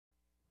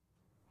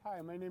Hi,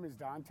 my name is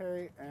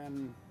Dante,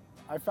 and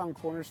I found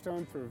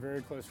Cornerstone through a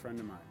very close friend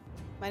of mine.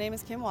 My name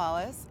is Kim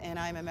Wallace, and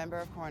I'm a member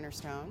of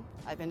Cornerstone.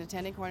 I've been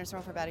attending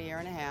Cornerstone for about a year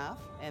and a half,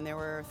 and there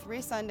were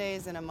 3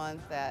 Sundays in a month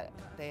that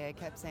they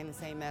kept saying the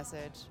same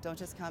message: don't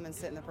just come and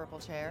sit in the purple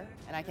chair.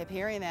 And I kept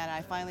hearing that, and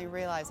I finally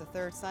realized the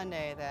third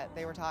Sunday that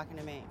they were talking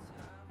to me.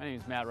 My name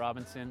is Matt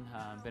Robinson.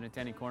 I've been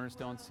attending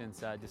Cornerstone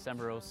since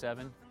December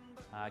 '07.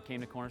 I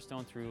came to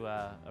Cornerstone through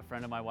a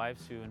friend of my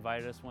wife's who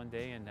invited us one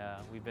day, and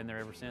we've been there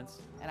ever since.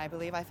 And I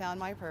believe I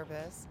found my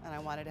purpose, and I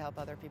wanted to help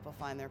other people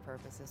find their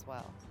purpose as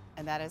well.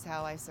 And that is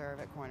how I serve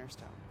at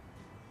Cornerstone.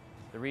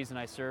 The reason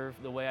I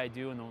serve the way I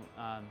do and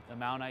the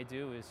amount I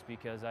do is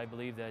because I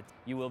believe that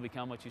you will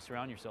become what you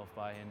surround yourself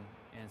by,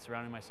 and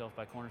surrounding myself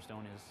by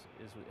Cornerstone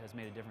has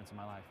made a difference in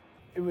my life.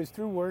 It was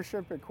through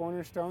worship at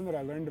Cornerstone that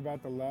I learned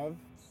about the love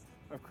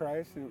of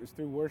Christ, and it was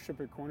through worship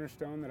at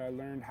Cornerstone that I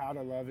learned how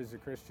to love as a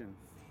Christian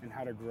and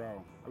how to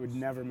grow. I would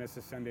never miss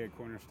a Sunday at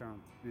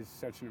Cornerstone. It is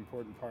such an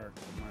important part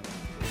of my life.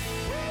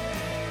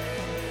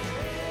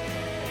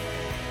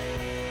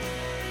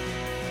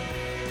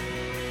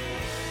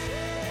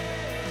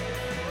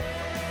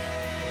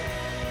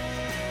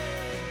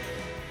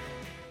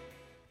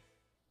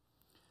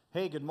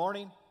 Hey, good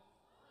morning.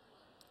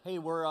 Hey,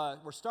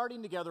 we're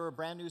starting together a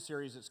brand new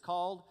series. It's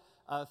called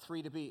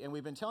 3 to Be, and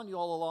we've been telling you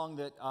all along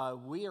that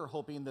we are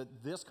hoping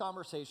that this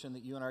conversation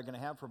that you and I are going to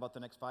have for about the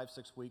next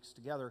 5-6 weeks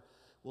together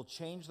will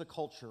change the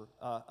culture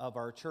of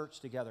our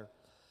church together.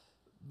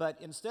 But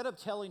instead of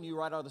telling you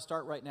right out of the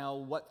start right now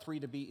what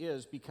 3 to Be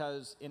is,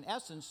 because in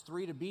essence,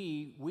 3 to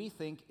Be, we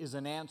think, is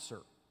an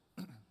answer.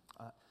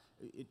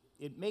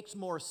 It makes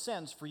more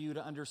sense for you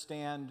to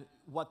understand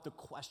what the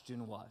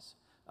question was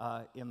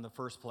in the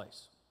first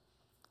place.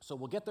 So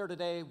we'll get there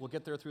today. We'll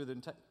get there through the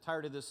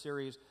entirety of this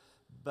series,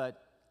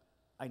 but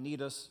I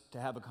need us to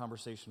have a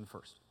conversation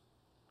first.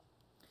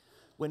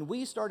 When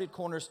we started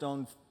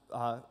Cornerstone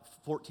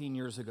 14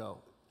 years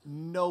ago,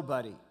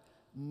 nobody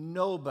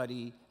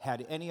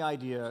had any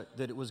idea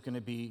that it was going to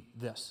be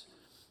this,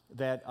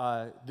 that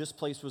this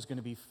place was going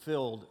to be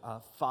filled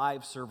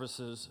 5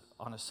 services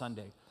on a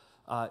Sunday.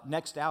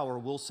 Next hour,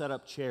 we'll set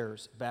up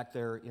chairs back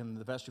there in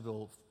the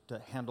vestibule to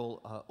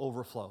handle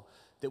overflow,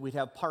 that we'd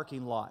have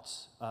parking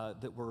lots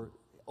that were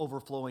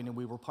overflowing, and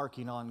we were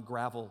parking on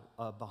gravel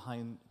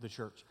behind the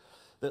church.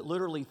 That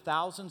literally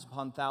thousands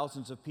upon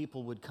thousands of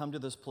people would come to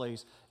this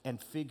place and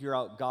figure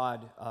out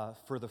God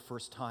for the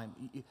first time.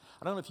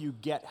 I don't know if you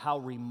get how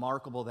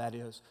remarkable that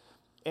is.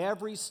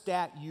 Every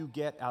stat you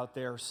get out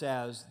there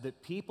says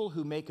that people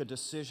who make a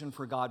decision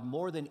for God,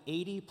 more than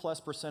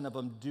 80+% of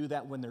them do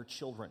that when they're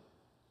children.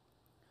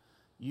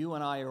 You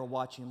and I are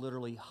watching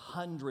literally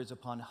hundreds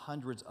upon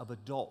hundreds of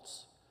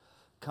adults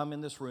come in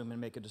this room and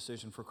make a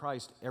decision for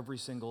Christ every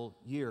single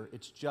year.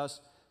 It's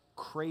just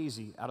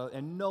crazy.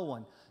 And no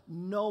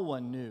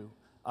one knew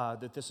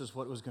that this is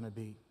what it was going to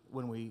be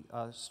when we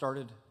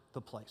started the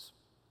place.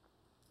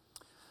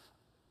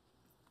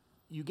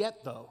 You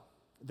get, though,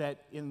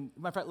 that matter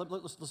of fact,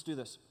 let's do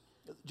this,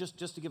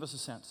 just to give us a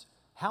sense.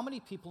 How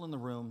many people in the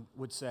room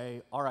would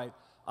say, all right,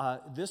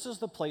 this is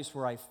the place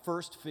where I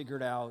first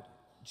figured out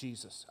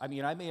Jesus? I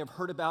mean, I may have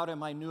heard about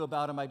him, I knew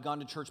about him, I'd gone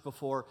to church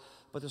before,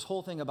 but this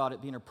whole thing about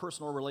it being a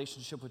personal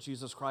relationship with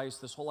Jesus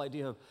Christ, this whole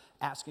idea of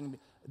asking,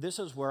 this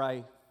is where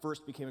I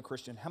first became a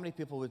Christian. How many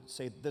people would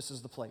say this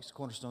is the place,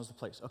 Cornerstone is the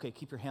place? Okay,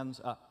 keep your hands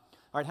up.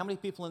 All right, how many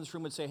people in this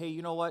room would say, hey,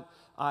 you know what,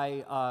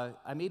 I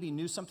maybe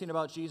knew something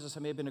about Jesus, I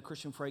may have been a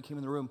Christian before I came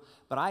in the room,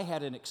 but I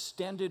had an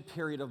extended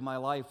period of my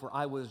life where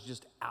I was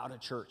just out of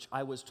church.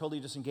 I was totally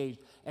disengaged,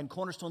 and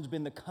Cornerstone's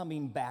been the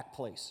coming back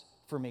place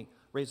for me.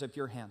 Raise up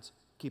your hands.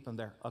 Keep them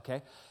there,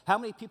 okay? How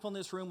many people in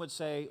this room would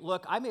say,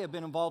 look, I may have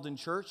been involved in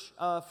church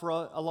for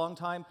a long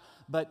time,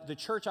 but the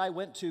church I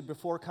went to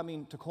before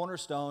coming to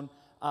Cornerstone,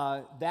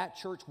 that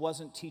church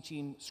wasn't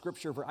teaching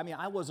Scripture.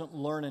 I wasn't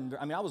learning.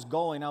 I was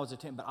going, I was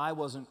attending, but I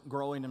wasn't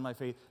growing in my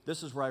faith.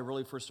 This is where I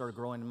really first started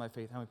growing in my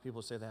faith. How many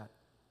people say that?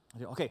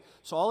 Okay,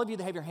 so all of you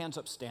that have your hands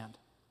up, stand.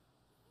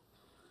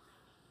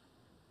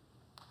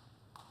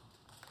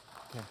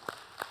 Okay.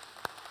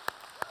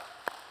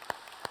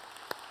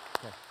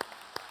 Okay.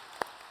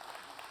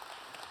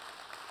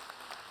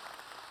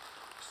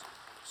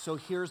 So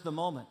here's the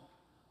moment.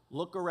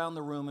 Look around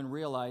the room and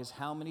realize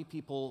how many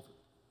people,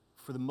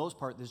 for the most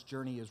part, this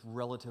journey is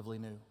relatively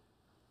new.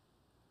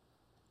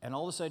 And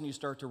all of a sudden you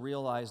start to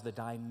realize the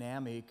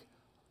dynamic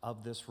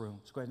of this room.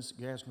 So go ahead and,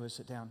 you guys can go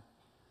sit down.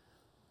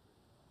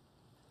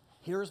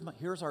 Here's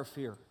our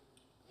fear.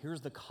 Here's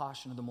the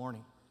caution of the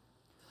morning.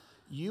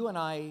 You and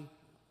I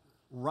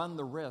run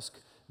the risk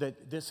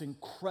that this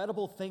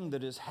incredible thing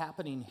that is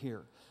happening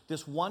here,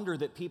 this wonder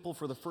that people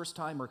for the first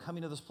time are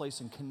coming to this place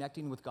and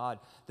connecting with God,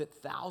 that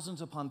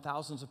thousands upon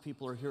thousands of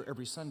people are here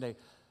every Sunday.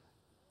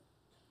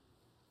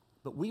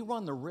 But we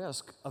run the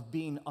risk of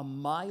being a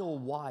mile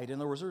wide. In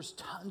other words, there's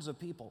tons of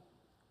people,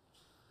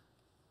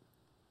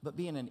 but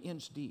being an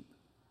inch deep.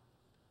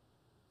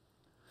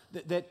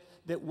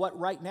 That what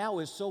right now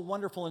is so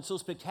wonderful and so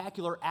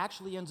spectacular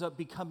actually ends up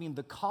becoming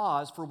the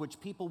cause for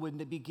which people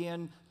would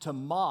begin to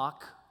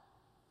mock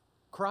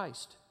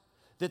Christ.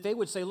 That they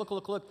would say, look,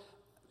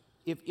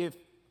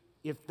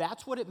 if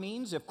that's what it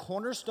means, if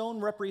Cornerstone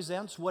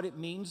represents what it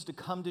means to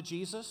come to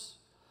Jesus,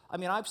 I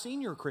mean, I've seen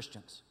your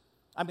Christians.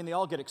 I mean, they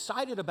all get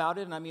excited about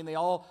it, and I mean, they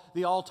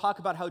all talk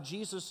about how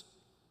Jesus,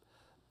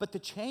 but the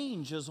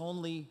change is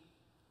only,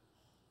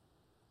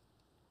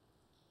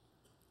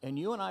 and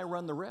you and I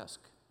run the risk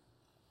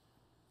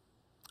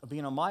of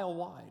being a mile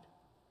wide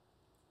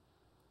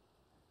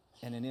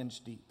and an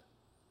inch deep.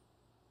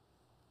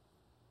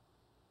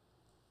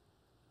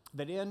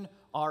 That in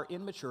our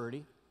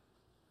immaturity,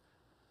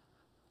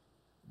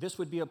 this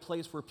would be a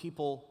place where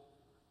people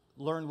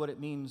learn what it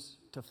means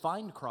to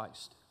find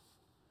Christ,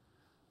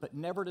 but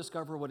never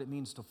discover what it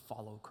means to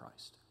follow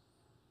Christ.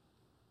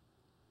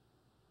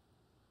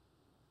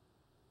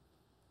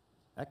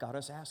 That got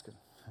us asking.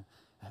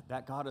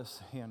 That got us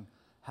saying,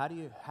 how do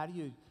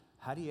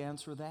you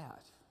answer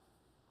that?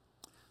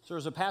 So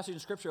there's a passage in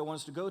Scripture I want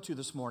us to go to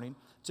this morning.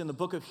 It's in the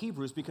book of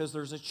Hebrews, because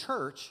there's a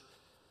church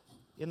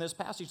in this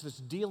passage that's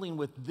dealing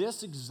with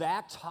this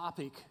exact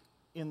topic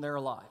in their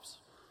lives.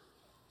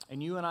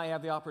 And you and I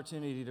have the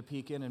opportunity to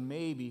peek in and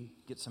maybe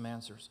get some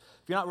answers.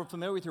 If you're not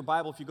familiar with your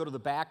Bible, if you go to the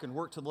back and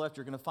work to the left,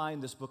 you're going to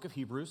find this book of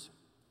Hebrews.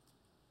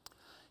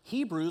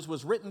 Hebrews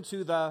was written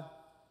to the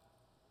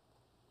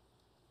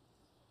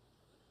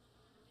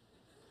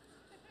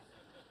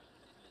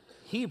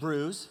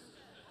Hebrews,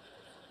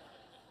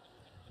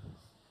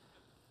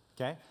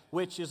 okay,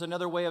 which is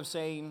another way of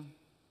saying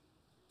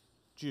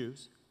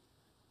Jews,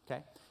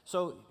 okay?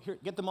 So here,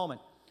 get the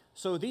moment.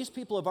 So these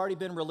people have already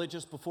been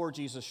religious before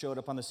Jesus showed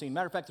up on the scene.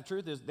 Matter of fact, the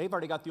truth is they've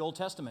already got the Old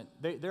Testament.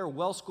 They're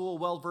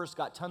well-schooled, well-versed,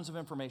 got tons of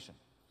information.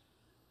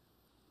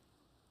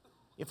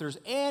 If there's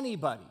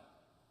anybody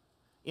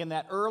in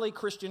that early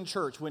Christian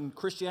church, when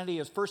Christianity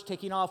is first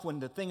taking off, when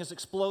the thing is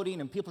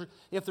exploding and people,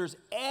 if there's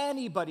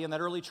anybody in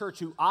that early church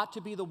who ought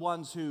to be the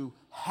ones who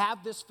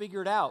have this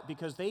figured out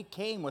because they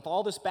came with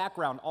all this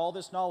background, all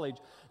this knowledge,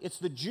 it's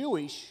the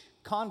Jewish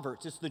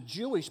converts, it's the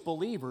Jewish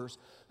believers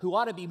who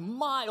ought to be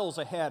miles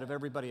ahead of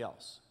everybody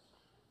else.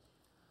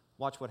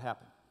 Watch what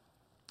happened.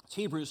 It's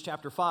Hebrews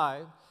chapter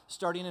 5,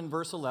 starting in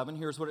verse 11.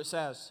 Here's what it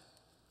says.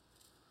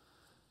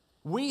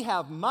 We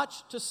have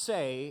much to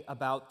say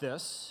about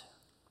this,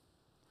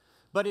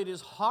 but it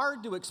is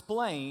hard to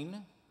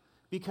explain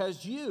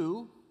because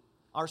you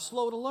are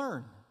slow to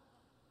learn.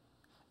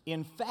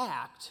 In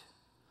fact,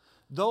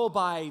 though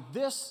by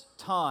this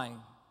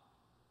time,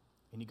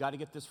 and you got to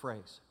get this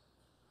phrase,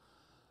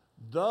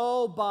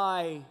 though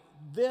by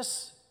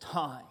this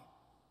time,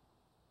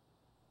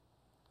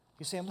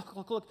 you're saying,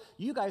 look,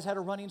 you guys had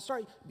a running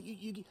start.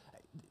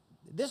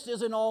 This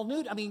isn't all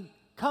new. I mean,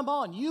 come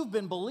on, you've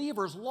been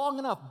believers long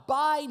enough.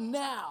 By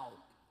now,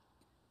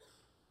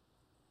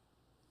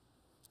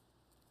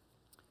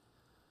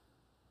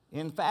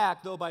 in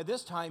fact, though by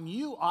this time,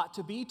 you ought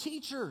to be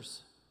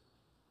teachers.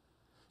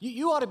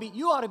 You ought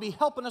to be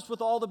helping us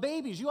with all the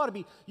babies. You ought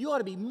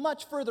to be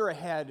much further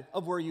ahead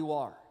of where you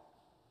are.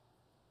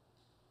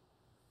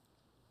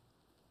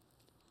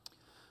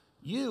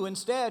 You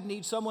instead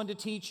need someone to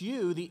teach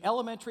you the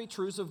elementary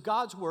truths of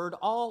God's Word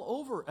all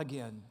over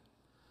again.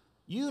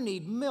 You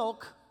need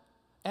milk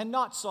and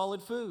not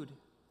solid food.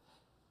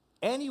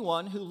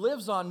 Anyone who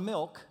lives on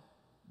milk,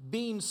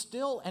 being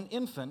still an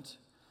infant,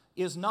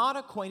 is not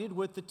acquainted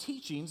with the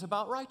teachings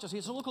about righteousness.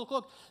 He says,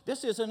 look,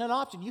 this isn't an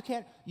option.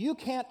 You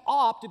can't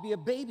opt to be a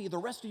baby the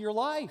rest of your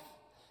life.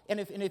 And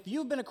if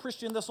you've been a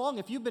Christian this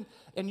long,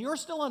 and you're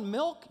still on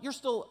milk, you're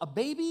still a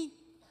baby,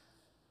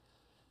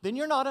 then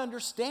you're not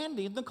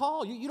understanding the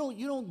call. You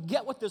don't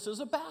get what this is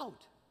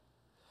about.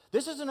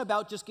 This isn't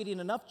about just getting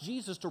enough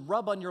Jesus to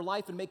rub on your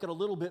life and make it a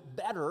little bit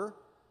better.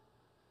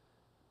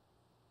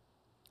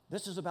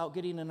 This is about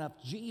getting enough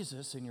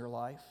Jesus in your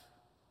life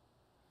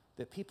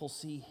that people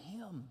see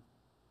Him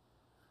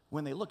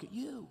when they look at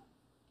you.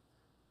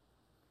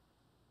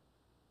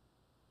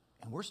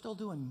 And we're still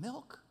doing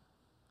milk.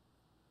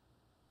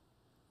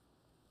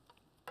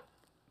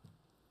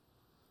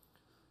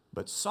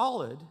 But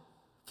solid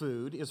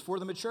food is for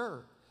the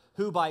mature,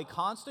 who by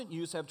constant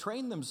use have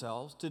trained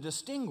themselves to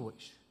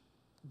distinguish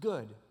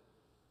good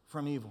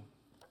from evil.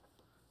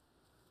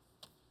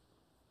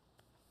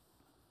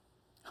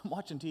 I'm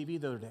watching TV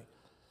the other day,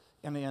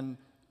 and then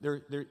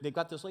they've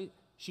got this lady.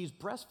 She's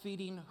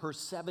breastfeeding her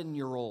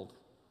 7-year-old.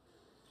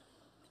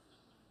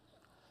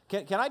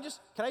 Can I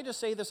just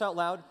say this out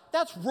loud?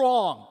 That's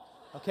wrong,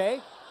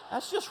 okay?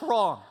 That's just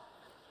wrong.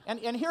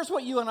 And here's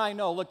what you and I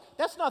know. Look,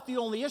 that's not the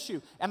only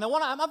issue. And the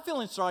one I'm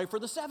feeling sorry for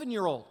the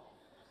 7-year-old.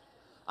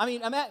 I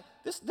mean,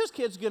 this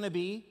kid's going to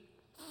be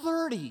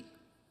 30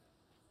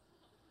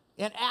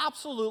 and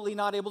absolutely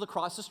not able to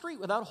cross the street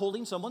without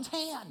holding someone's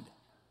hand.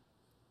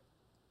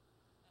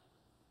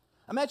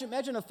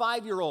 Imagine a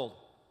 5-year-old,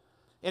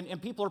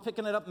 and people are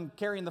picking it up and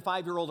carrying the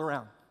 5-year-old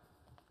around.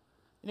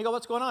 And you go,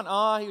 what's going on?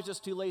 Oh, he was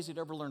just too lazy to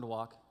ever learn to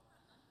walk.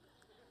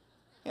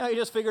 You know, he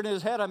just figured in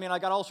his head, I mean, I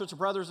got all sorts of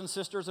brothers and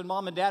sisters and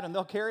mom and dad, and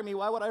they'll carry me.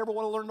 Why would I ever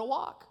want to learn to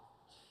walk?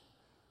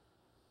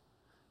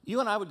 You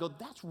and I would go,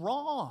 that's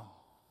wrong.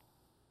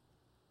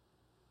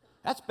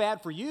 That's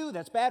bad for you.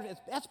 That's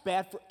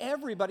bad for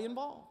everybody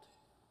involved.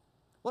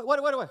 What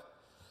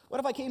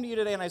if I came to you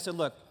today and I said,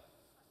 look,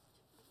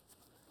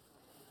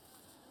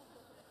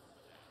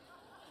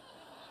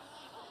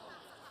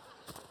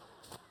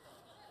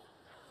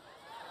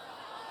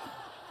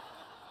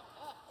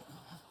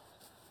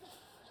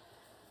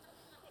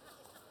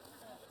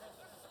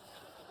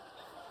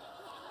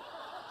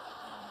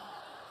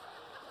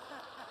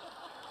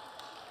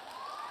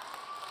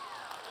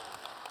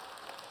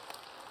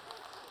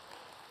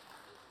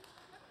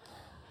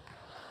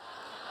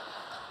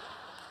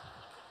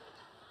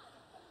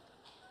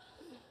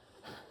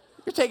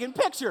 you're taking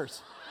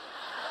pictures.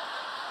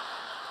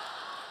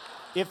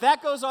 If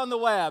that goes on the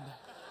web,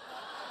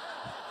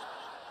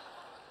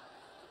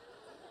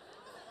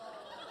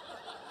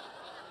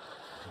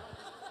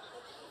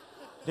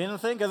 didn't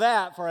think of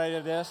that before I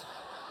did this.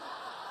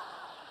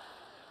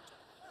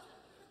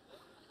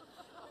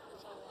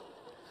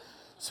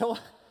 So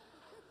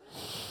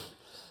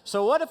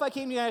what if I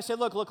came to you and I said,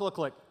 look,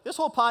 this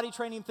whole potty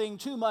training thing,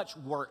 too much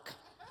work.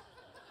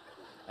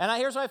 And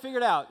here's what I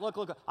figured out.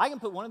 Look, I can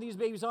put one of these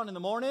babies on in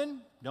the morning,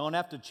 don't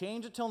have to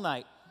change it till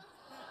night.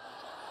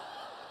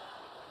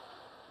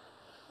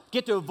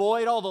 Get to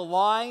avoid all the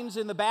lines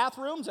in the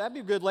bathrooms. That'd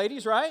be good,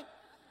 ladies, right?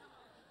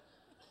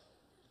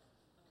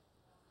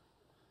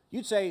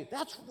 You'd say,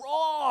 that's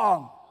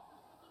wrong.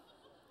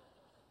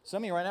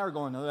 Some of you right now are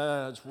going,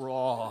 that's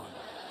wrong.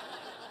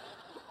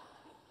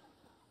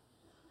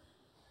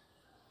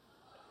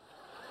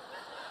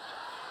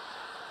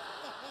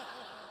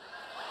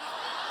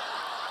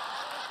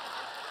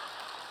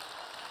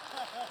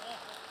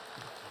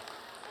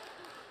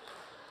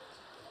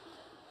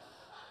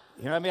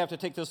 You know, I may have to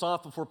take this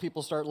off before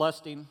people start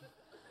lusting.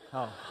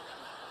 Oh.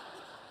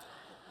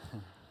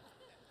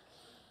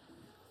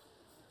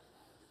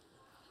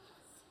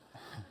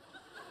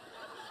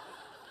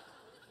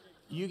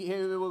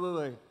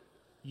 Wait.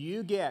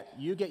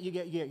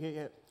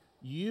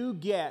 You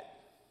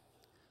get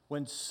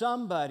when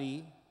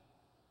somebody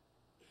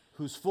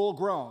who's full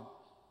grown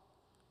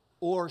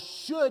or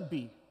should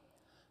be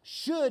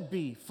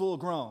full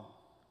grown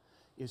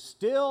is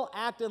still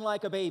acting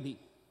like a baby.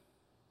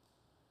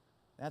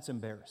 That's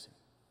embarrassing.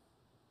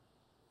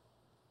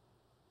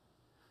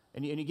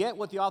 And you get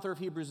what the author of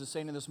Hebrews is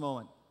saying in this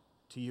moment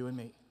to you and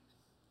me.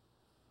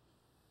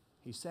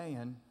 He's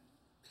saying,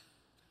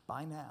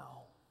 by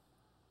now,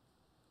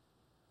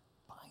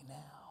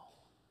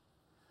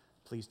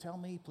 please tell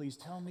me,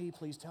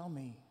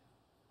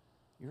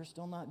 you're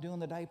still not doing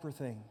the diaper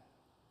thing.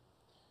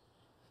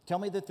 Tell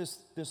me that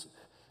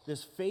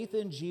this faith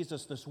in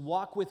Jesus, this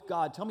walk with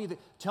God, tell me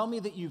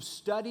that you've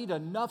studied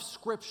enough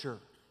Scripture.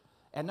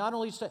 And not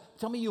only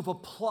tell me you've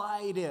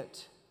applied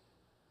it,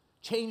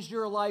 changed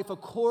your life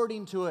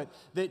according to it,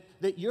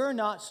 that you're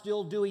not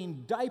still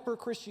doing diaper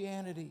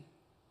Christianity.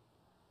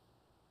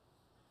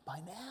 By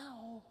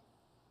now.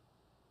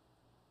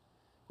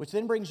 Which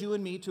then brings you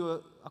and me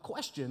to a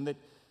question that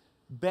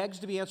begs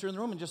to be answered in the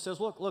room and just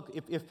says, look,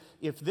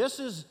 if this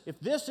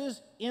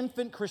is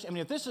infant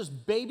Christianity, if this is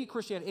baby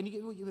Christianity, and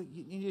you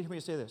need to hear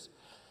me say this,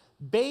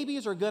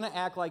 babies are going to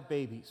act like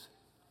babies.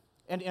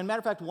 And matter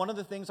of fact, one of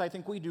the things I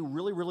think we do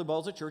really, really well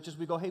as a church is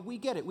we go, hey, we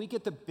get it. We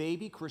get the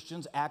baby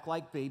Christians act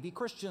like baby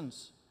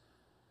Christians.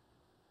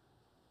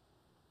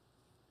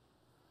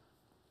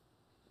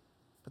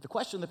 But the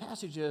question in the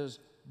passage is,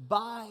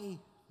 by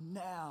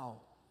now,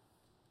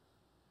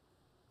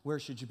 where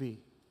should you be?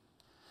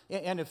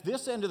 And if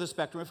this end of the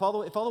spectrum, if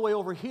all the way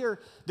over here,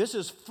 this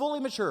is fully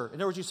mature.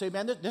 In other words, you say,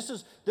 man, this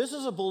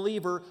is a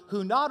believer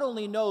who not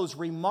only knows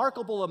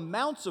remarkable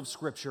amounts of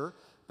Scripture,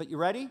 but you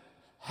ready?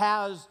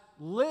 Has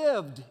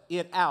lived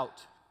it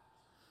out.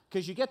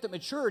 Because you get that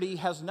maturity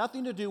has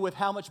nothing to do with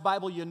how much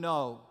Bible you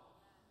know.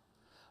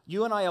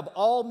 You and I have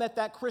all met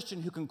that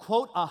Christian who can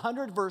quote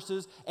 100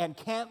 verses and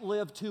can't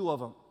live 2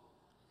 of them.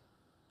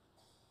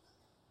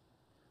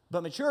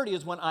 But maturity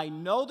is when I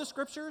know the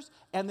Scriptures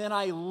and then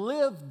I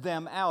live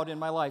them out in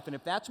my life. And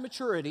if that's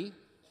maturity,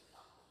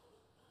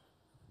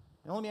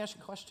 now let me ask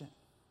you a question.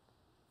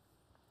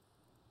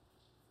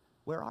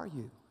 Where are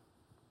you?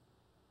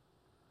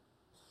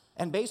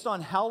 And based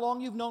on how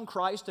long you've known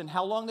Christ and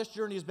how long this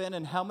journey has been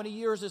and how many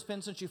years it's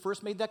been since you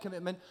first made that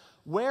commitment,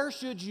 where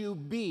should you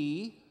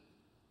be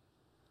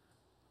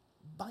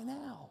by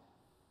now?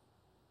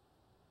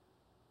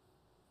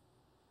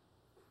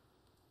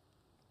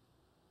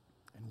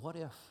 And what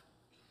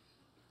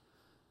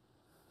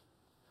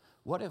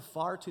if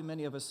far too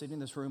many of us sitting in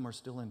this room are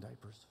still in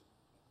diapers?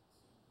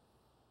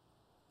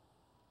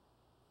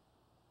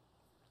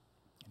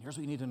 And here's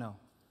what you need to know.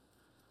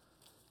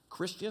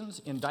 Christians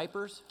in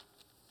diapers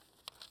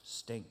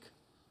stink.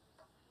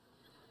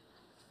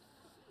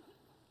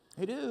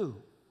 They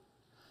do.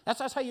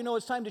 That's how you know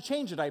it's time to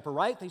change a diaper,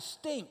 right? They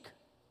stink.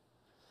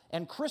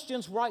 And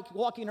Christians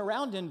walking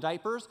around in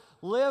diapers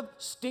live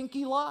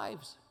stinky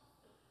lives.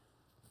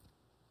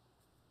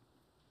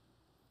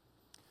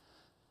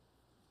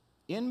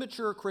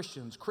 Immature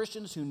Christians,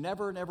 Christians who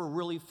never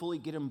really fully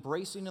get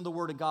embracing in the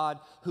Word of God,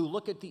 who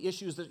look at the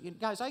issues that,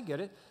 guys, I get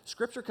it.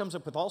 Scripture comes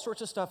up with all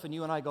sorts of stuff, and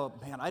you and I go,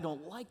 man, I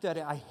don't like that.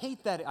 I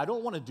hate that. I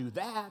don't want to do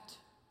that.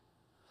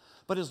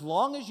 But as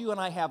long as you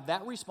and I have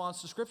that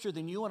response to Scripture,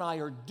 then you and I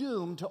are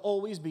doomed to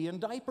always be in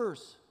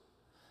diapers.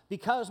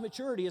 Because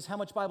maturity is how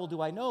much Bible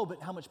do I know,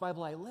 but how much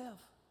Bible I live.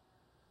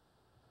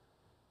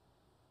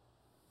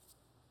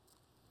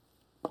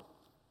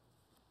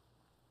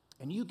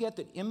 And you get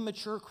that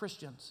immature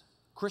Christians,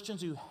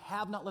 Christians who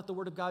have not let the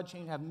Word of God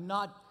change, have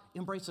not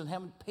embraced it, and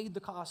haven't paid the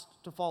cost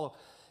to follow,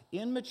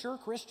 immature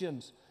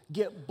Christians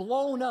get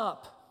blown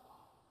up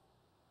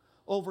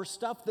over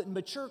stuff that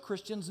mature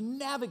Christians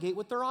navigate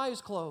with their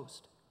eyes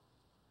closed.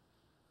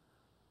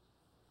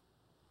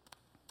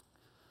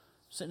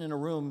 Sitting in a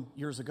room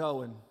years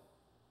ago, and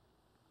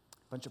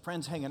a bunch of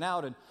friends hanging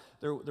out, and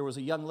there was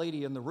a young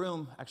lady in the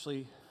room.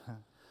 Actually,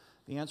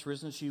 the answer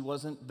isn't she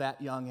wasn't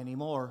that young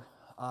anymore.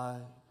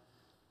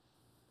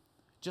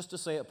 Just to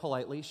say it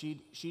politely,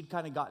 she'd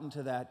kind of gotten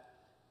to that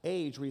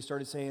age where you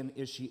started saying,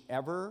 is she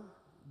ever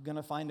going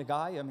to find a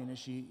guy? I mean, is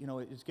she,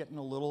 it's getting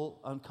a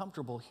little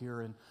uncomfortable here.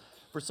 And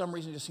for some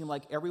reason, it just seemed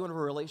like every one of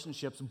her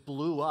relationships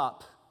blew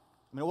up.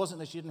 I mean, it wasn't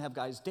that she didn't have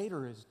guys date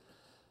her,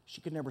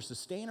 she could never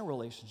sustain a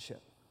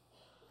relationship.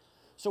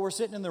 So we're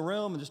sitting in the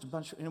room, and just a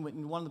bunch, and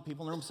one of the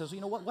people in the room says,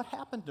 what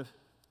happened to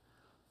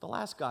the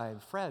last guy,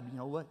 Fred?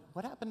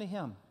 What happened to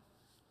him?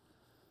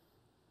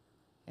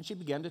 And she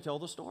began to tell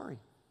the story.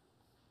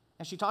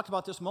 And she talked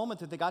about this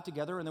moment that they got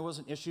together and there was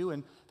an issue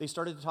and they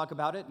started to talk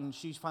about it, and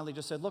she finally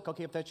just said, look,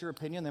 okay, if that's your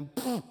opinion,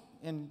 then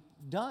and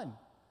done.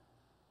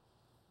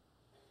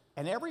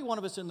 And every one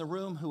of us in the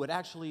room who had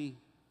actually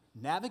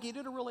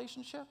navigated a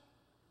relationship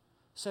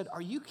said,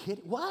 are you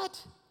kidding?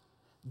 What?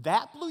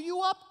 That blew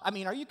you up? I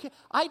mean, are you kidding?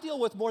 I deal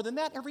with more than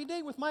that every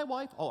day with my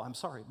wife. Oh, I'm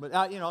sorry, but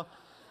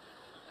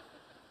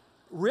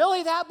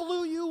really, that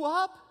blew you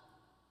up?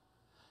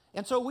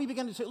 And so we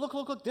began to say,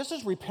 look, this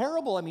is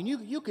repairable. I mean,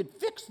 you could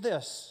fix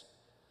this.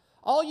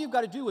 All you've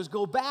got to do is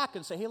go back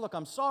and say, hey, look,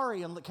 I'm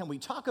sorry, and can we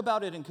talk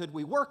about it, and could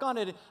we work on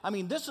it? I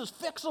mean, this is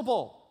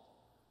fixable.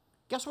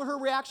 Guess what her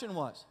reaction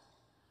was?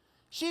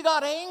 She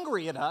got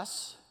angry at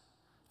us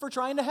for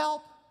trying to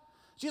help.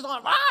 She's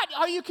like, what?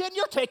 Are you kidding?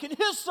 You're taking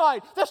his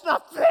side. That's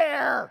not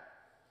fair.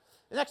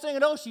 The next thing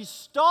you know, she's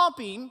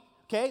stomping,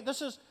 okay?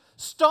 This is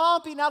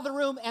stomping out of the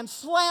room and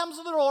slams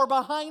the door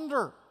behind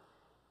her.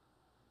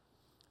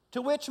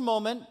 To which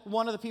moment,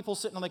 one of the people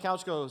sitting on the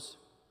couch goes,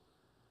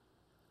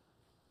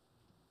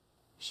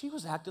 she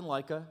was acting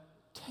like a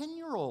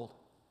 10-year-old.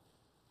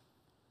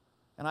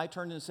 And I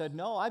turned and said,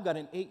 no, I've got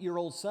an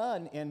 8-year-old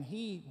son, and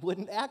he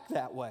wouldn't act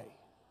that way.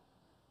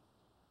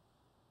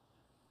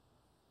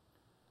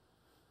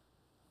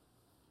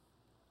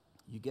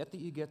 You get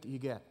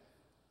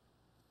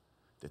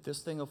that this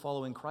thing of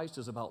following Christ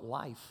is about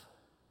life.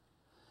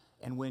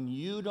 And when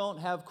you don't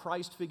have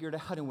Christ figured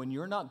out, and when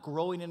you're not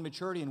growing in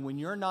maturity, and when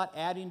you're not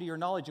adding to your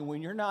knowledge, and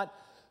when you're not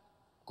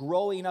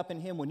growing up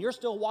in Him, when you're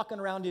still walking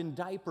around in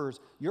diapers,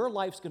 your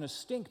life's going to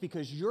stink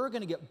because you're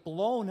going to get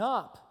blown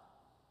up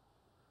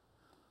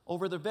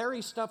over the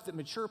very stuff that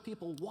mature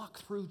people walk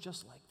through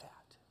just like that.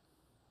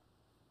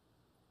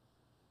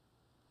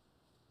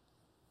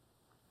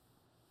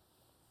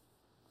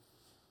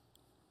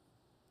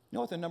 You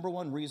know what the number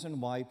one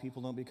reason why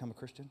people don't become a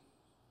Christian?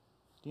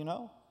 Do you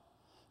know?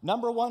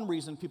 Number one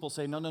reason people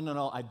say,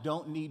 no, I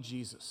don't need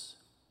Jesus.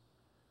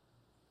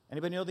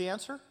 Anybody know the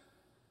answer?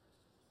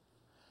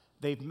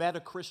 They've met a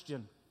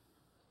Christian.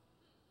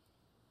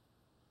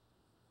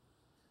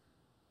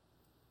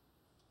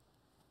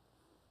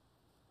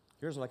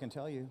 Here's what I can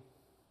tell you.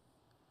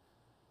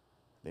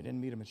 They didn't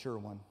meet a mature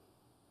one.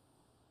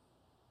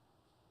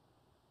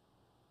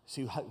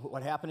 See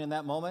what happened in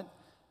that moment?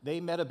 They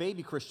met a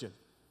baby Christian.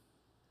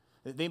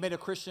 They met a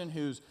Christian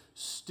who's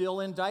still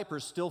in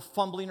diapers, still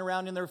fumbling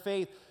around in their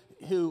faith,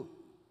 who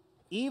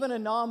even a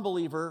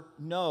non-believer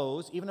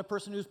knows, even a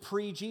person who's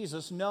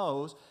pre-Jesus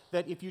knows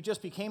that if you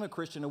just became a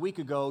Christian a week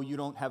ago, you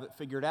don't have it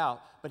figured out.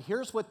 But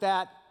here's what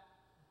that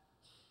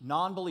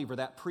non-believer,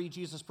 that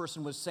pre-Jesus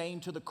person was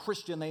saying to the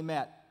Christian they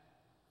met.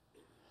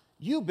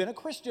 You've been a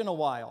Christian a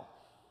while.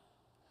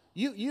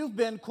 You've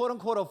been,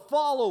 quote-unquote, a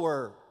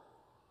follower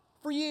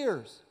for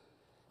years.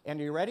 And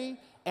are you ready?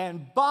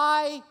 And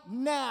by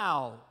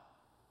now,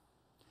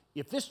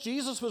 if this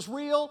Jesus was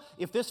real,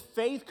 if this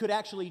faith could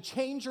actually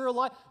change your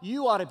life,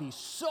 you ought to be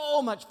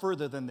so much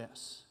further than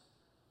this.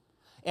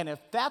 And if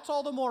that's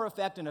all the more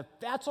effect, and if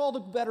that's all the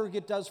better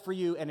it does for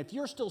you, and if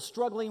you're still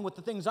struggling with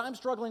the things I'm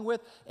struggling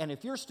with, and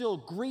if you're still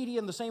greedy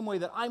in the same way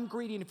that I'm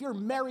greedy, and if your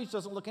marriage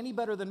doesn't look any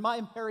better than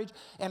my marriage,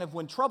 and if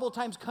when trouble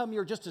times come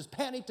you're just as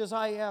panicked as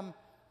I am,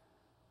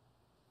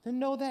 then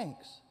no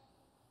thanks.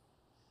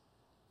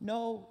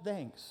 No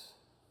thanks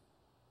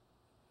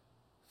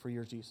for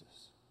your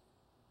Jesus.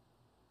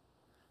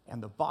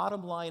 And the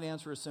bottom line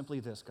answer is simply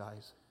this,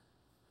 guys.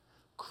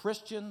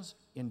 Christians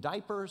in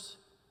diapers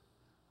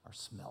are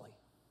smelly.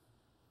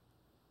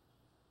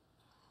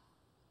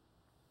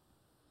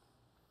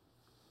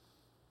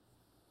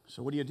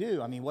 So what do you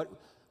do? I mean, what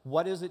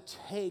What does it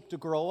take to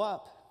grow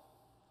up?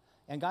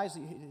 And guys,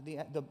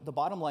 the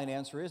bottom line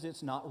answer is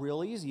it's not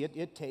real easy.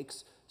 It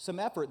takes some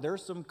effort.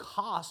 There's some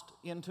cost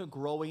into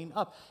growing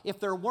up. If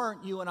there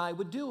weren't, you and I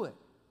would do it.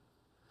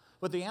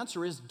 But the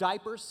answer is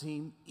diapers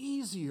seem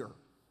easier.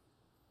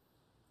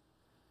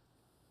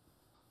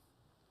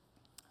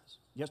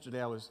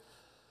 Yesterday I was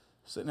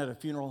sitting at a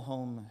funeral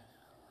home.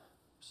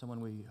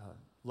 Someone we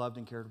loved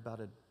and cared about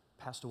had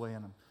passed away,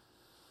 and I'm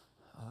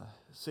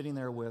sitting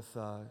there with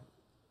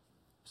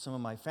some of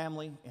my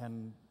family,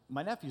 and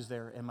my nephew's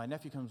there, and my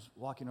nephew comes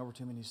walking over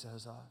to me and he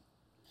says,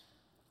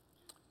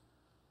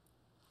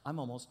 I'm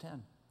almost 10. I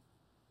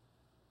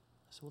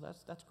said, well,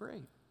 that's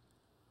great.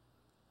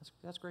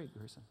 That's great,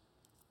 Grayson.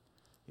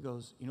 He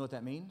goes, you know what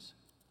that means?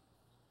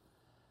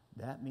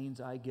 That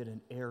means I get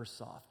an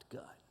airsoft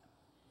gun.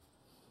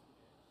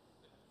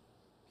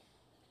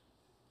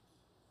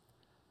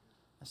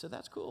 I said,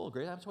 that's cool,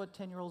 great. That's what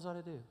 10-year-olds ought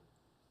to do.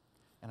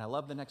 And I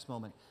love the next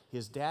moment.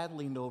 His dad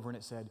leaned over and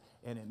it said,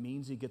 and it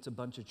means he gets a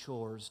bunch of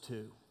chores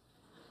too.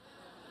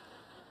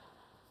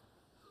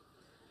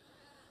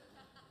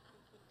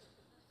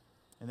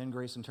 And then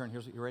Grayson turned,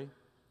 here's what, you ready?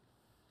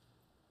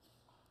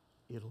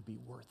 It'll be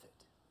worth it.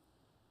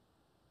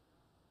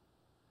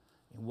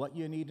 And what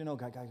you need to know,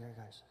 guys,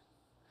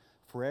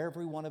 for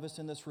every one of us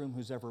in this room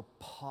who's ever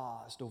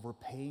paused over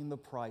paying the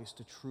price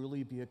to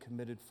truly be a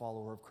committed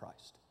follower of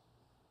Christ,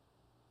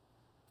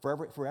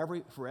 for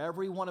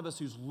every one of us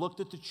who's looked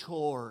at the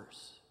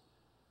chores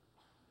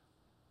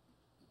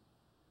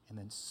and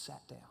then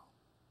sat down,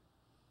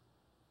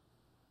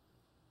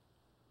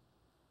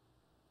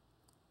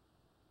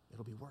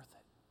 it'll be worth it.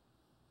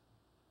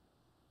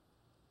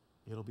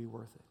 It'll be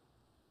worth it.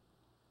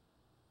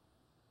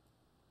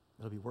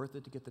 It'll be worth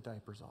it to get the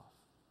diapers off.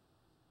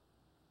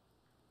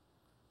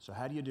 So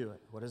how do you do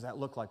it? What does that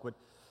look like?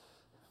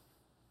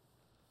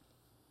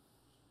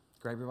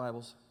 Grab your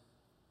Bibles.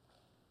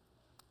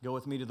 Go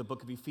with me to the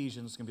book of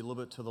Ephesians. It's going to be a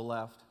little bit to the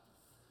left.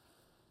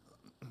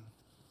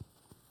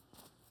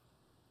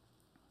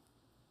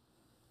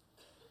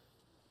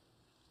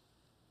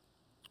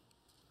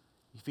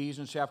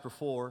 Ephesians chapter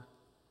 4.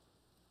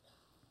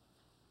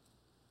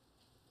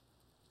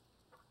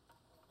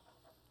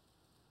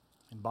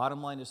 And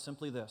bottom line is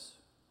simply this.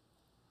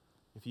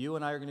 If you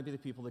and I are going to be the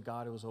people that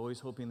God was always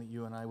hoping that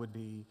you and I would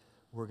be,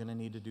 we're going to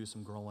need to do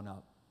some growing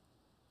up.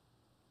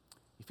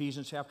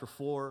 Ephesians chapter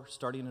 4,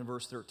 starting in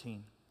verse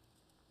 13.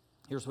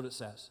 Here's what it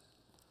says.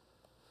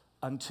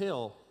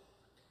 Until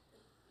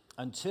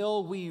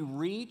we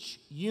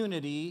reach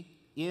unity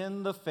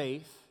in the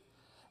faith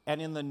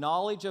and in the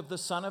knowledge of the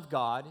Son of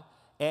God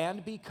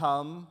and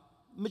become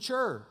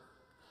mature,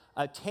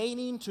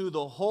 attaining to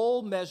the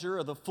whole measure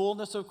of the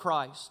fullness of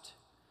Christ.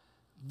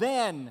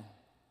 Then,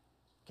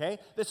 okay,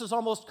 this is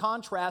almost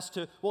contrast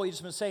to what we've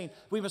been saying.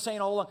 We've been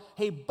saying all along,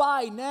 hey,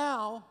 by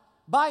now,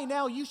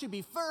 you should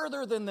be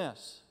further than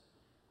this.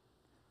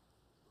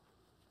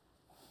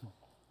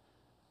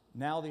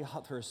 Now the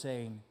author is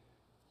saying,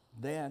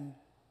 then,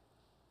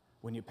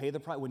 when you pay the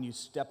price, when you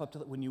step up to,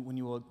 when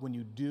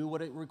you do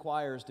what it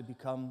requires to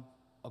become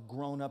a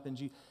grown-up in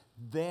Jesus,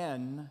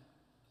 then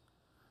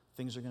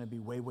things are going to be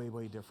way, way,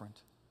 way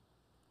different.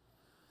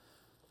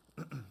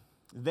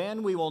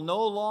 Then we will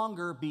no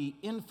longer be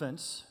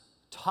infants,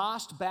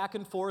 tossed back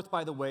and forth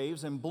by the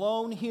waves and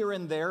blown here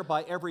and there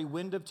by every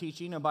wind of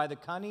teaching and by the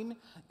cunning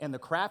and the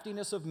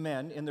craftiness of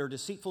men in their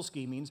deceitful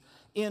schemings.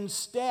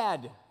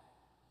 Instead,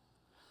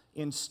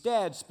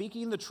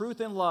 speaking the truth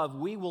in love,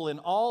 we will in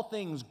all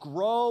things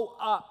grow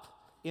up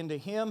into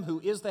Him who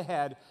is the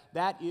head,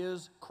 that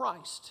is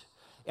Christ.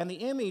 And the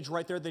image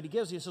right there that he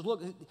gives, he says,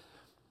 look,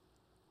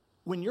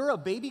 when you're a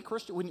baby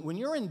Christian, when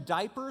you're in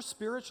diapers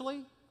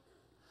spiritually,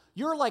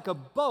 you're like a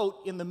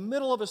boat in the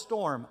middle of a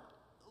storm.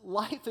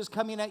 Life is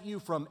coming at you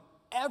from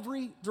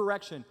every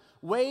direction.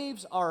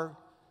 Waves are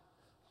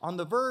on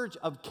the verge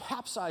of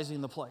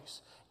capsizing the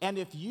place. And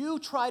if you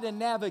try to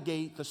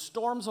navigate the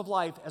storms of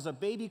life as a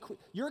baby,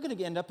 you're going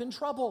to end up in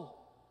trouble.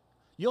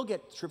 You'll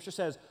get, Scripture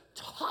says,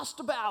 tossed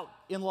about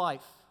in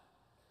life.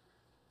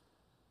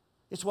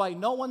 It's why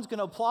no one's going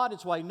to applaud.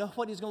 It's why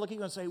nobody's going to look at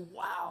you and say,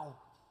 wow.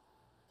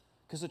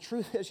 Because the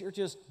truth is you're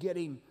just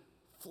getting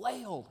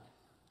flailed.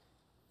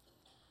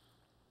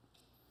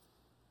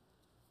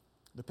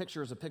 The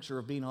picture is a picture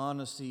of being on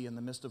a sea in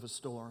the midst of a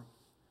storm.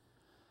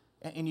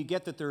 And you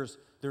get that there's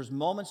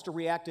moments to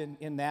react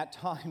in that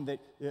time that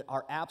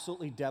are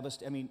absolutely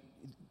devastating. I mean,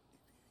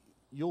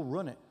 you'll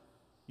ruin it.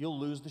 You'll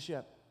lose the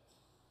ship.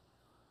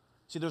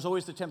 See, there's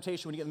always the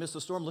temptation when you get in the midst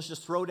of the storm, let's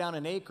just throw down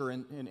an anchor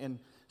and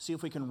see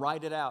if we can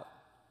ride it out.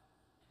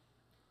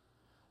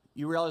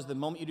 You realize the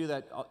moment you do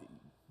that,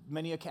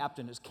 many a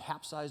captain has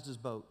capsized his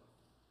boat.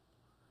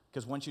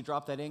 Because once you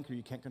drop that anchor,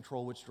 you can't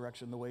control which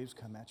direction the waves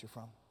come at you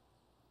from.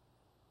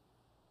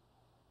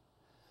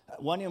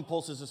 One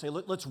impulse is to say,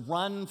 let's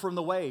run from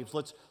the waves.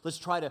 Let's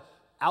try to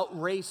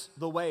outrace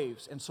the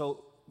waves. And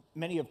so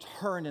many have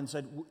turned and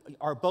said,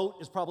 our boat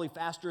is probably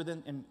faster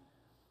than, and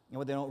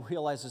what they don't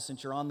realize is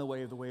since you're on the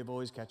wave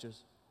always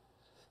catches.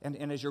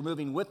 And as you're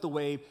moving with the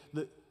wave,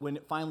 when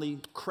it finally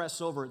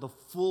crests over, the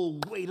full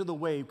weight of the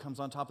wave comes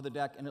on top of the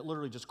deck, and it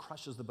literally just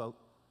crushes the boat.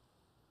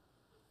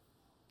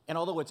 And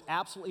although it's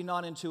absolutely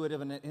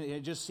non-intuitive and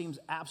it just seems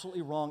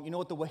absolutely wrong, you know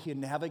what the way you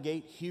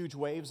navigate huge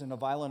waves in a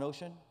violent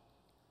ocean?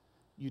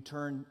 You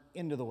turn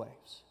into the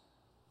waves.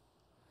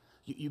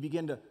 You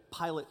begin to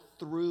pilot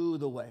through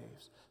the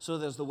waves. So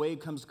that as the wave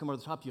comes over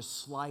the top, you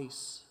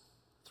slice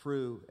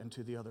through and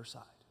to the other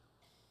side.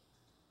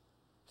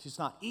 See, it's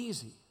not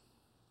easy,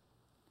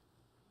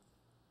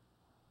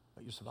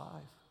 but you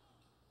survive.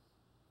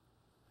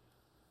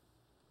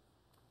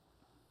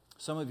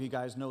 Some of you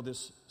guys know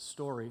this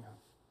story.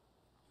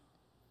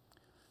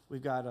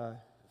 We've got a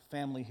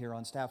family here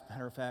on staff.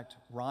 Matter of fact,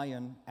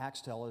 Ryan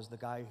Axtell is the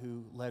guy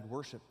who led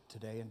worship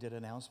today and did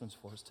announcements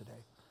for us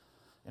today.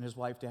 And his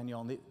wife,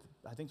 Danielle, and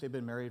I think they've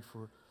been married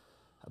for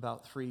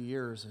about 3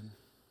 years. And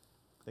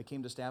they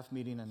came to staff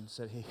meeting and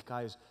said, hey,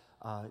 guys,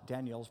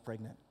 Danielle's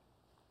pregnant.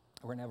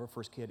 We're going to have our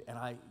first kid.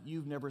 And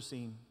you've never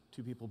seen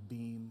two people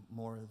beam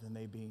more than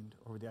they beamed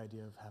over the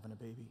idea of having a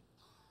baby.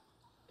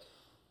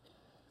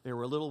 They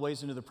were a little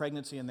ways into the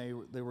pregnancy, and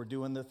they were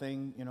doing the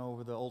thing,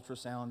 over the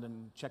ultrasound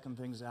and checking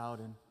things out,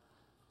 and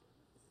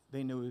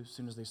they knew as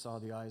soon as they saw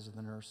the eyes of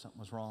the nurse something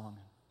was wrong.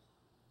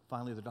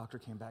 Finally, the doctor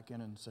came back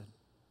in and said,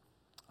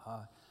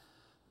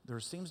 there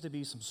seems to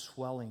be some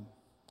swelling.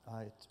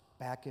 It's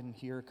back in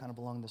here, kind of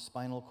along the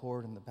spinal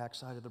cord and the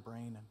backside of the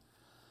brain,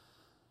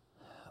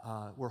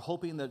 and we're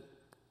hoping that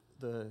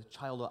the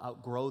child will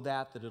outgrow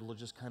that it'll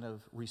just kind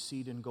of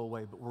recede and go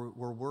away, but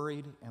we're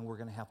worried, and we're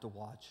going to have to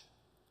watch.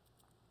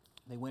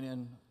 They went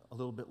in a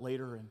little bit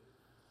later, and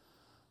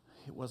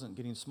it wasn't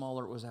getting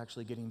smaller, it was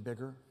actually getting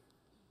bigger.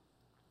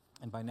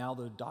 And by now,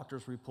 the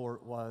doctor's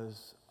report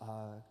was,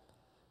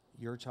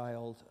 your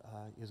child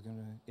is going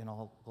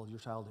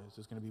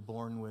to be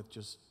born with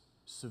just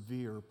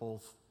severe,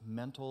 both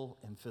mental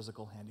and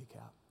physical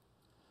handicap.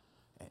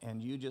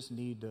 And you just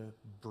need to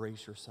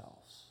brace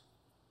yourselves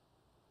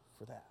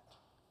for that.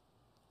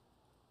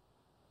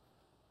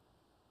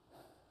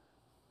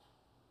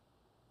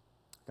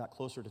 Got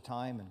closer to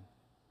time, and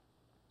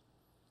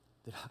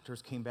the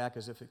doctors came back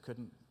as if it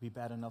couldn't be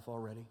bad enough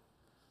already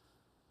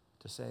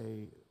to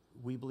say,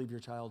 we believe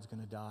your child's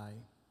going to die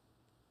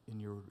in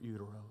your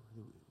utero.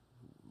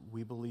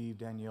 We believe,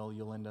 Danielle,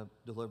 you'll end up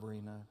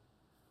delivering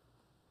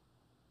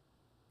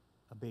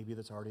a baby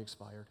that's already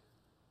expired.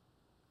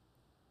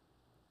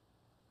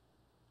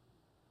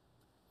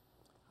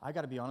 I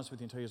got to be honest with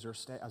you and tell you,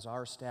 as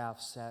our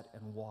staff sat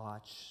and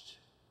watched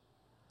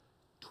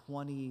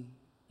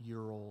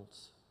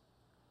 20-year-olds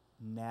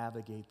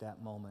navigate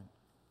that moment.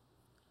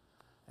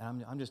 And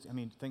you're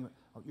talking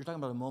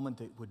about a moment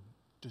that would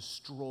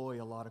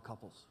destroy a lot of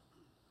couples.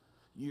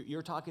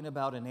 You're talking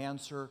about an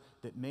answer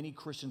that many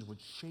Christians would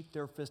shake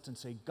their fist and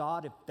say,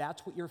 God, if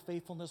that's what your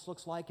faithfulness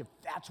looks like, if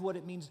that's what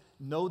it means,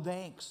 no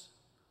thanks.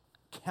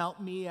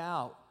 Count me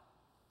out.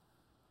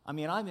 I'm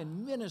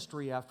in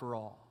ministry after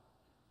all.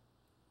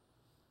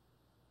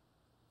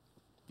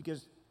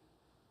 Because,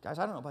 guys,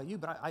 I don't know about you,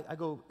 but I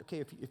go,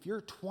 okay, if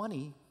you're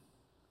 20,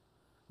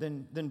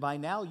 then by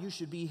now you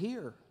should be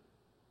here.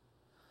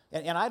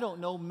 And I don't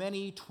know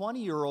many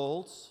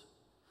 20-year-olds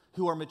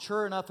who are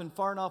mature enough and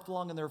far enough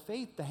along in their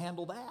faith to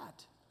handle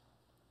that.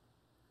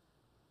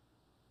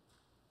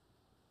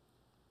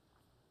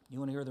 You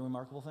want to hear the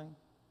remarkable thing?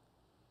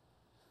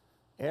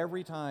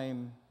 Every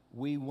time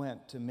we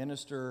went to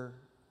minister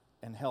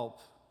and help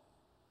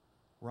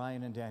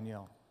Ryan and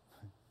Danielle,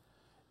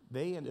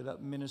 they ended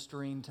up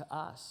ministering to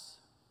us.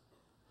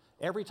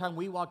 Every time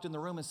we walked in the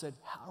room and said,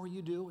 how are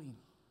you doing?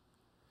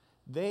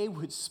 They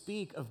would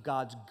speak of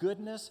God's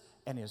goodness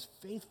and His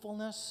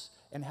faithfulness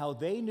and how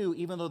they knew,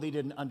 even though they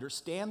didn't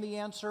understand the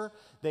answer,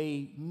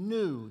 they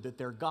knew that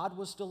their God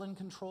was still in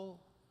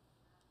control.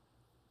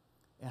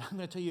 And I'm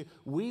going to tell you,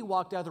 we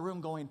walked out of the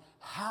room going,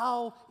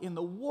 how in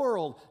the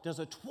world does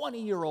a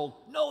 20-year-old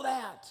know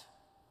that?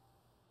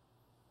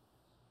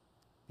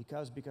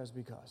 Because.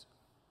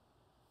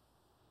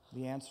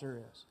 The answer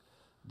is,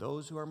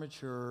 those who are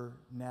mature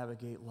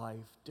navigate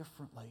life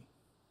differently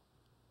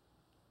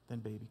than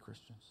baby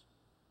Christians.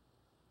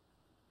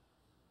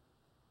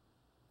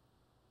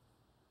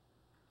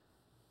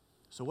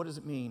 So what does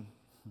it mean?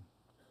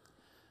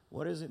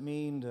 What does it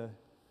mean to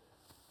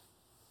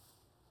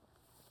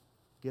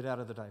get out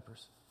of the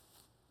diapers?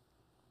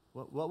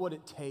 What would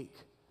it take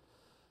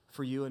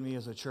for you and me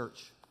as a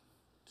church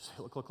to say,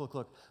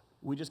 look,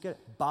 we just get it.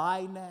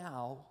 By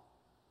now,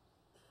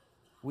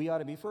 we ought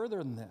to be further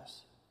than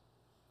this.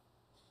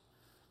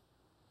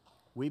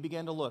 We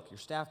began to look, your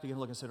staff began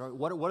to look and said, all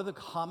right, what are the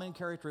common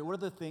characteristics, what are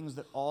the things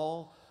that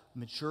all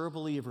mature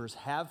believers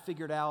have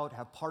figured out,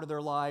 have part of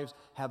their lives,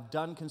 have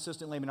done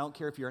consistently? I don't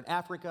care if you're in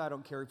Africa, I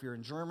don't care if you're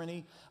in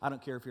Germany, I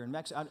don't care if you're in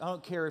Mexico, I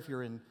don't care if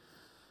you're in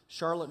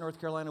Charlotte, North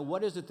Carolina.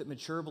 What is it that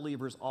mature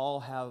believers all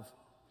have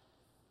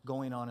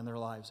going on in their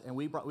lives? And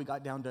we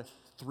got down to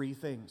 3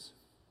 things.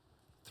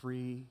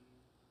 3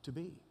 to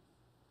be.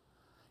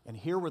 And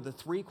here were the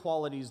 3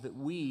 qualities that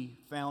we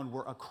found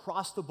were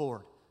across the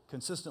board,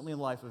 consistently in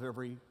the life of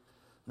every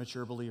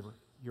mature believer.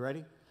 You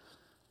ready?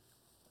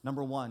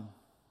 Number one,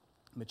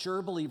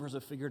 mature believers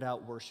have figured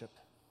out worship.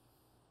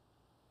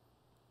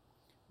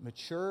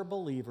 Mature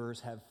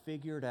believers have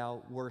figured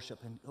out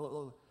worship and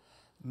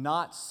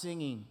not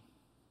singing.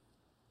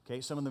 Okay,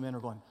 some of the men are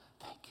going,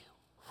 thank you.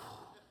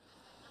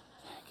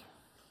 Thank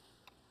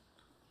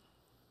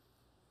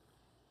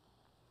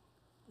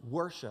you.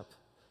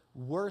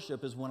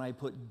 Worship is when I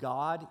put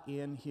God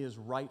in his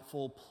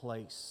rightful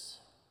place.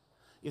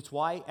 It's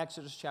why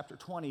Exodus chapter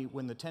 20,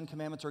 when the 10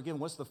 commandments are given,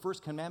 what's the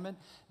first commandment?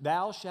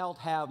 Thou shalt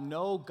have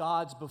no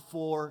gods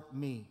before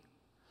me.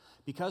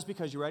 Because,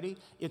 you ready?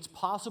 It's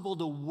possible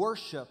to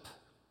worship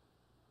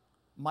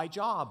my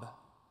job.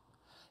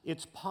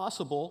 It's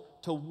possible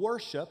to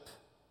worship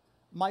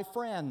my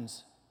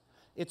friends.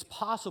 It's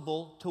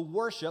possible to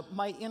worship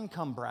my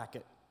income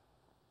bracket.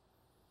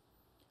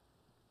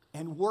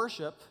 And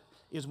worship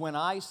is when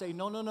I say,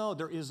 no,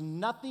 there is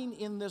nothing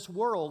in this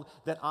world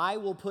that I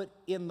will put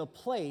in the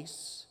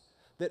place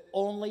that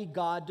only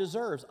God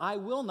deserves. I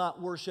will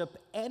not worship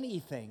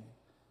anything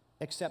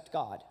except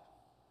God.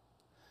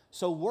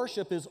 So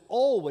worship is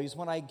always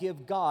when I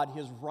give God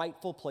his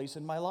rightful place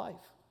in my life,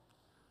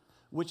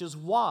 which is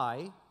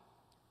why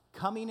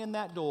coming in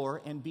that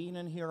door and being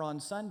in here on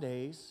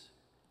Sundays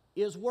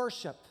is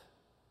worship.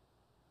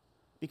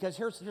 Because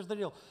here's the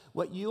deal.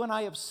 What you and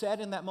I have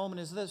said in that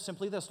moment is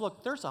simply this.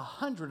 Look, there's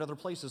 100 other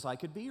places I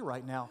could be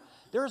right now.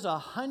 There's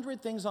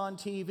 100 things on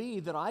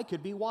TV that I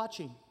could be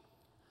watching.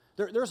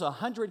 There's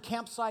 100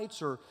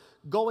 campsites or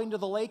going to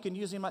the lake and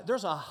using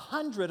there's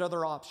 100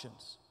 other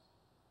options.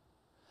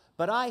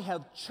 But I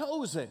have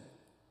chosen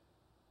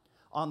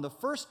on the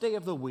first day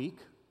of the week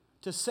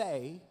to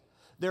say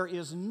there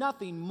is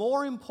nothing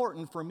more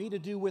important for me to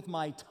do with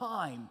my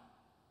time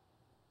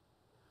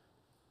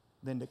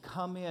than to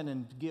come in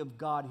and give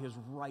God his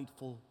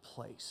rightful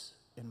place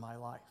in my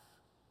life.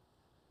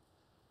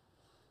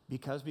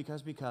 Because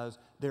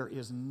there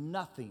is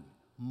nothing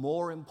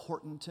more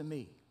important to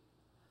me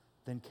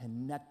than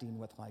connecting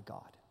with my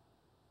God.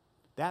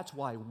 That's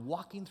why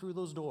walking through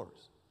those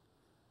doors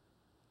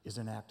is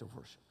an act of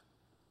worship.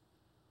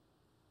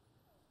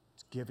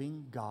 It's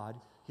giving God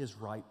his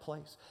right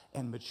place.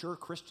 And mature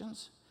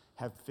Christians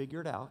have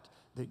figured out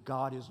that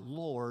God is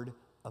Lord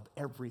of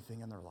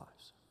everything in their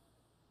lives.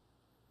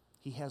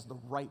 He has the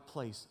right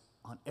place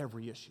on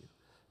every issue,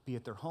 be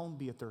it their home,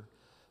 be it their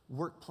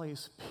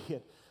workplace, be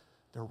it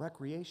their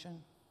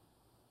recreation,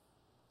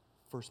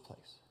 first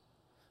place.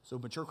 So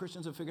mature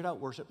Christians have figured out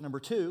worship.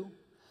 Number two,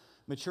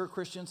 mature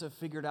Christians have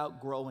figured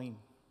out growing,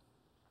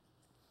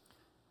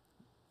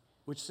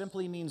 which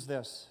simply means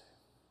this.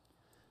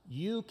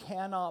 You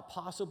cannot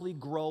possibly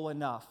grow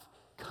enough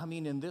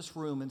coming in this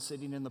room and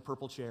sitting in the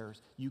purple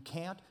chairs. You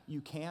can't.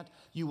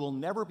 You will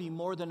never be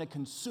more than a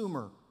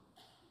consumer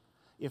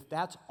if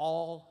that's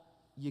all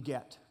you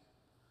get.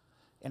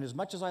 And as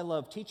much as I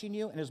love teaching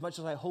you, and as much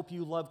as I hope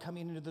you love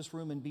coming into this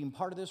room and being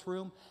part of this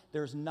room,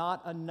 there's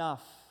not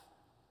enough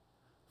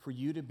for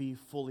you to be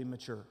fully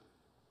mature.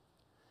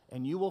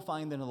 And you will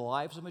find that in the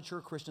lives of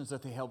mature Christians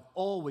that they have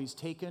always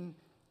taken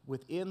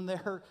within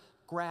their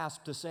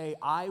grasp to say,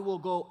 I will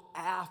go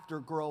after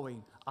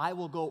growing. I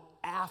will go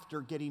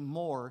after getting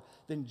more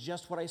than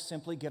just what I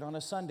simply get on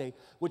a Sunday,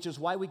 which is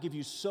why we give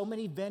you so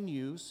many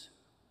venues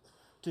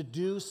to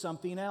do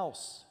something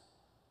else.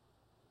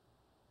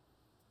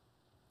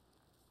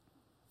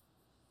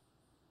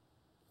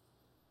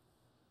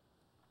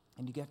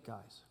 And you get,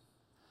 guys,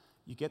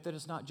 you get that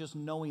it's not just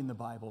knowing the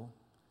Bible,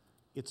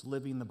 it's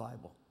living the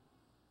Bible.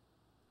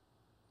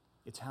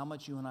 It's how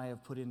much you and I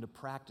have put into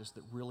practice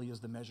that really is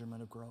the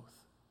measurement of growth.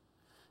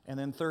 And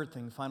then third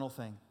thing, final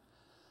thing,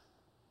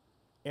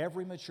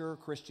 every mature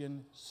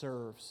Christian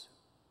serves.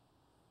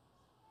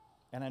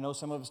 And I know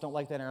some of us don't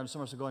like that, and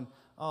some of us are going,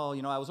 oh,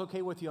 I was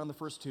okay with you on the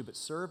first two, but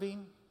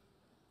serving?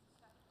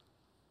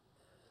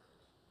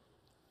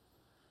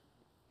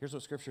 Here's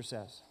what Scripture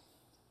says.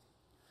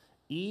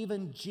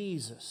 Even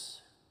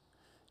Jesus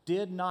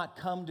did not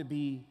come to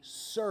be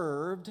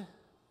served,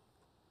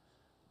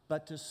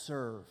 but to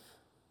serve.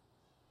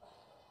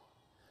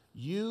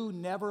 You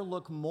never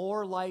look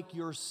more like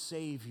your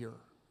Savior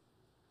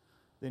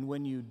than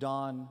when you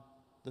don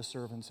the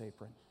servant's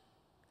apron.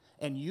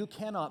 And you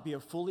cannot be a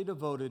fully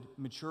devoted,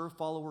 mature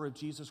follower of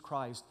Jesus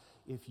Christ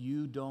if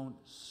you don't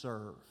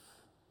serve.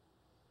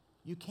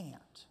 You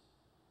can't.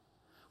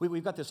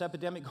 We've got this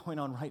epidemic going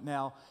on right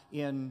now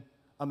in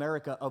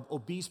America of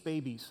obese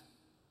babies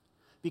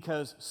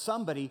because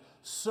somebody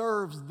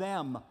serves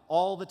them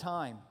all the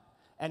time.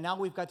 And now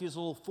we've got these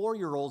little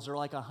 4-year-olds that are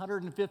like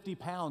 150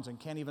 pounds and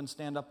can't even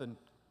stand up and...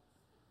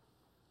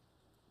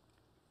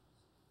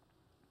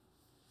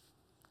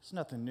 It's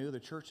nothing new. The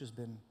church has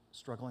been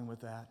struggling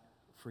with that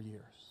for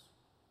years.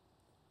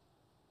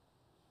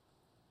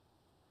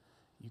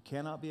 You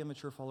cannot be a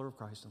mature follower of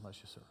Christ unless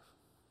you serve.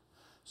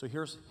 So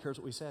here's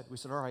what we said. We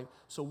said, all right,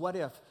 so what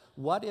if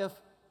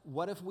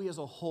we as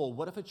a whole,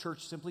 what if a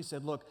church simply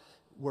said, look,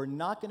 we're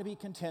not going to be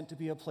content to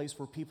be a place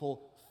where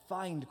people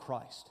find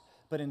Christ,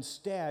 but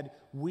instead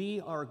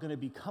we are going to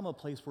become a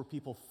place where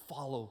people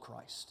follow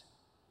Christ.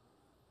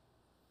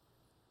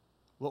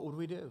 what would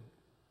we do?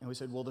 And we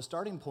said, well, the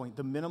starting point,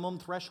 the minimum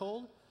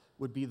threshold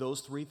would be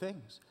those three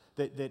things.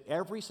 That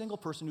every single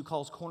person who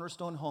calls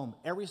Cornerstone home,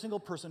 every single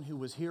person who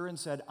was here and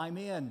said, I'm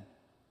in,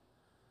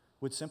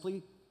 would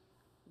simply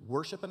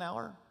worship an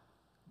hour,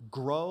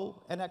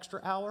 grow an extra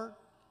hour,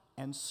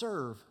 and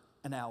serve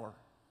an hour.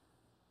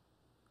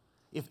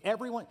 If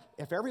every one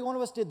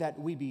of us did that,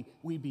 we'd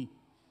be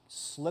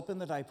slipping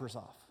the diapers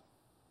off.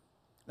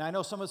 Now, I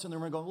know some of us in the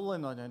room are going, well,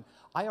 Lynn,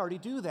 I already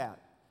do that.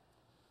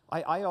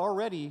 I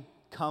already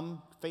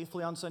come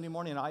faithfully on Sunday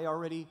morning, and I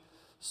already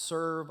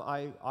serve.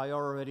 I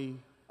already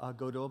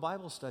go to a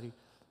Bible study.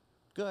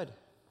 Good.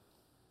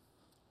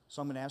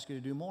 So I'm going to ask you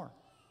to do more.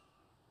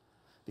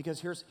 Because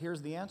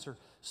here's the answer.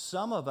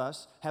 Some of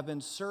us have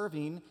been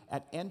serving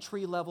at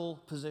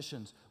entry-level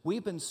positions.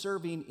 We've been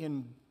serving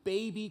in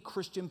baby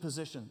Christian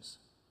positions.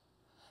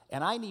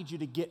 And I need you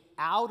to get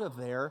out of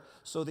there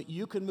so that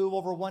you can move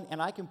over one,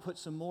 and I can put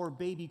some more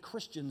baby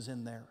Christians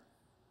in there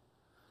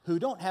who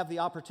don't have the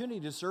opportunity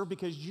to serve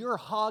because you're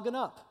hogging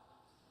up.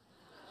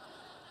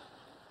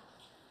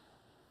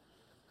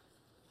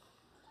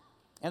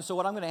 And so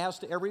what I'm going to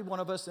ask to every one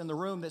of us in the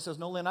room that says,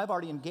 no, Lynn, I've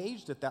already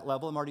engaged at that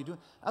level, I'm already doing,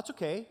 that's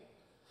okay.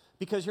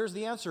 Because here's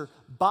the answer.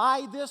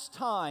 By this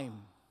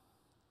time,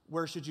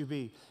 where should you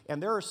be?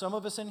 And there are some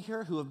of us in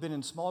here who have been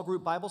in small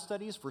group Bible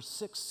studies for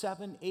 6,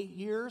 7, 8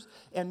 years.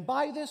 And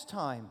by this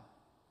time,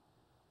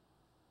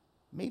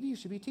 maybe you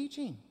should be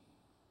teaching.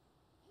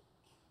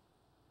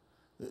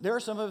 There are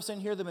some of us in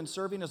here that have been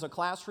serving as a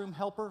classroom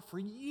helper for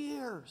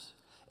years.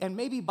 And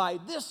maybe by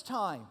this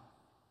time,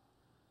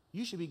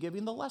 you should be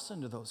giving the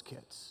lesson to those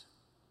kids.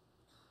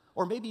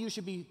 Or maybe you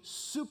should be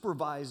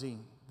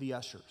supervising the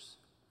ushers.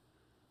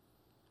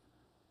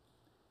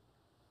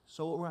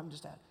 So where I'm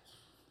just at,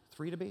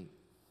 3 to be.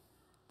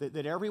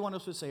 That every one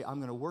of us would say, I'm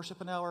going to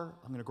worship an hour,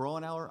 I'm going to grow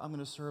an hour, I'm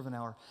going to serve an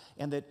hour.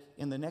 And that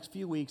in the next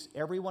few weeks,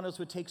 every one of us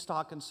would take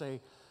stock and say,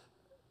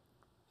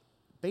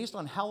 based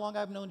on how long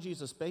I've known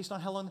Jesus, based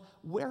on how long,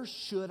 where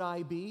should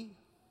I be?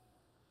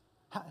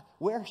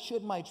 Where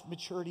should my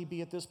maturity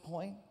be at this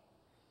point?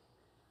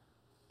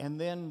 And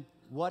then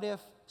what if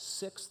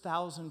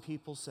 6,000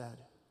 people said,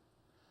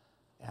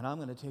 and I'm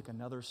going to take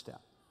another step.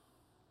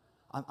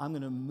 I'm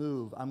going to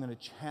move. I'm going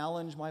to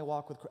challenge my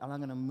walk with Christ, and I'm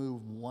going to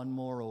move one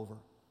more over.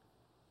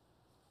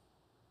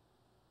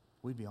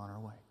 We'd be on our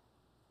way.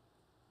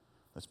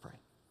 Let's pray.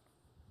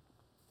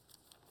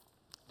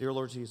 Dear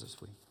Lord Jesus,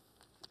 we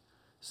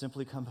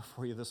simply come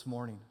before you this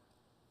morning.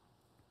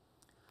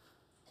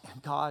 And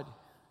God,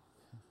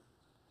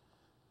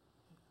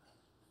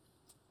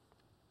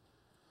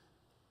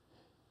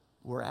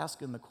 we're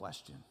asking the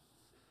question.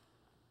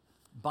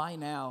 By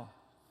now,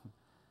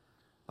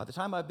 by the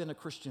time I've been a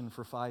Christian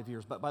for 5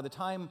 years, but by the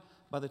time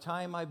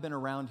I've been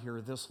around here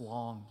this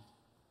long,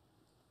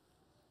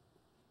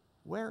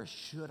 where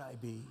should I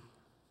be?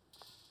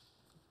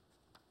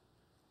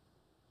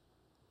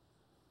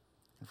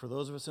 And for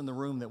those of us in the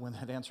room that when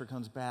that answer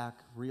comes back,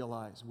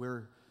 realize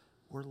we're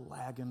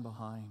lagging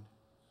behind.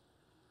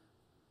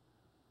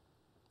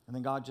 And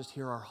then God, just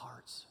hear our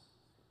hearts.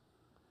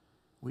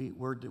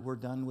 We're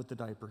done with the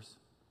diapers.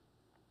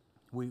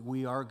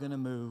 We are going to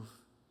move.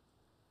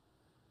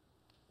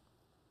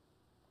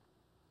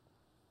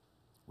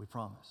 We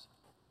promise.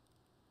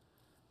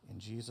 In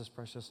Jesus'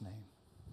 precious name.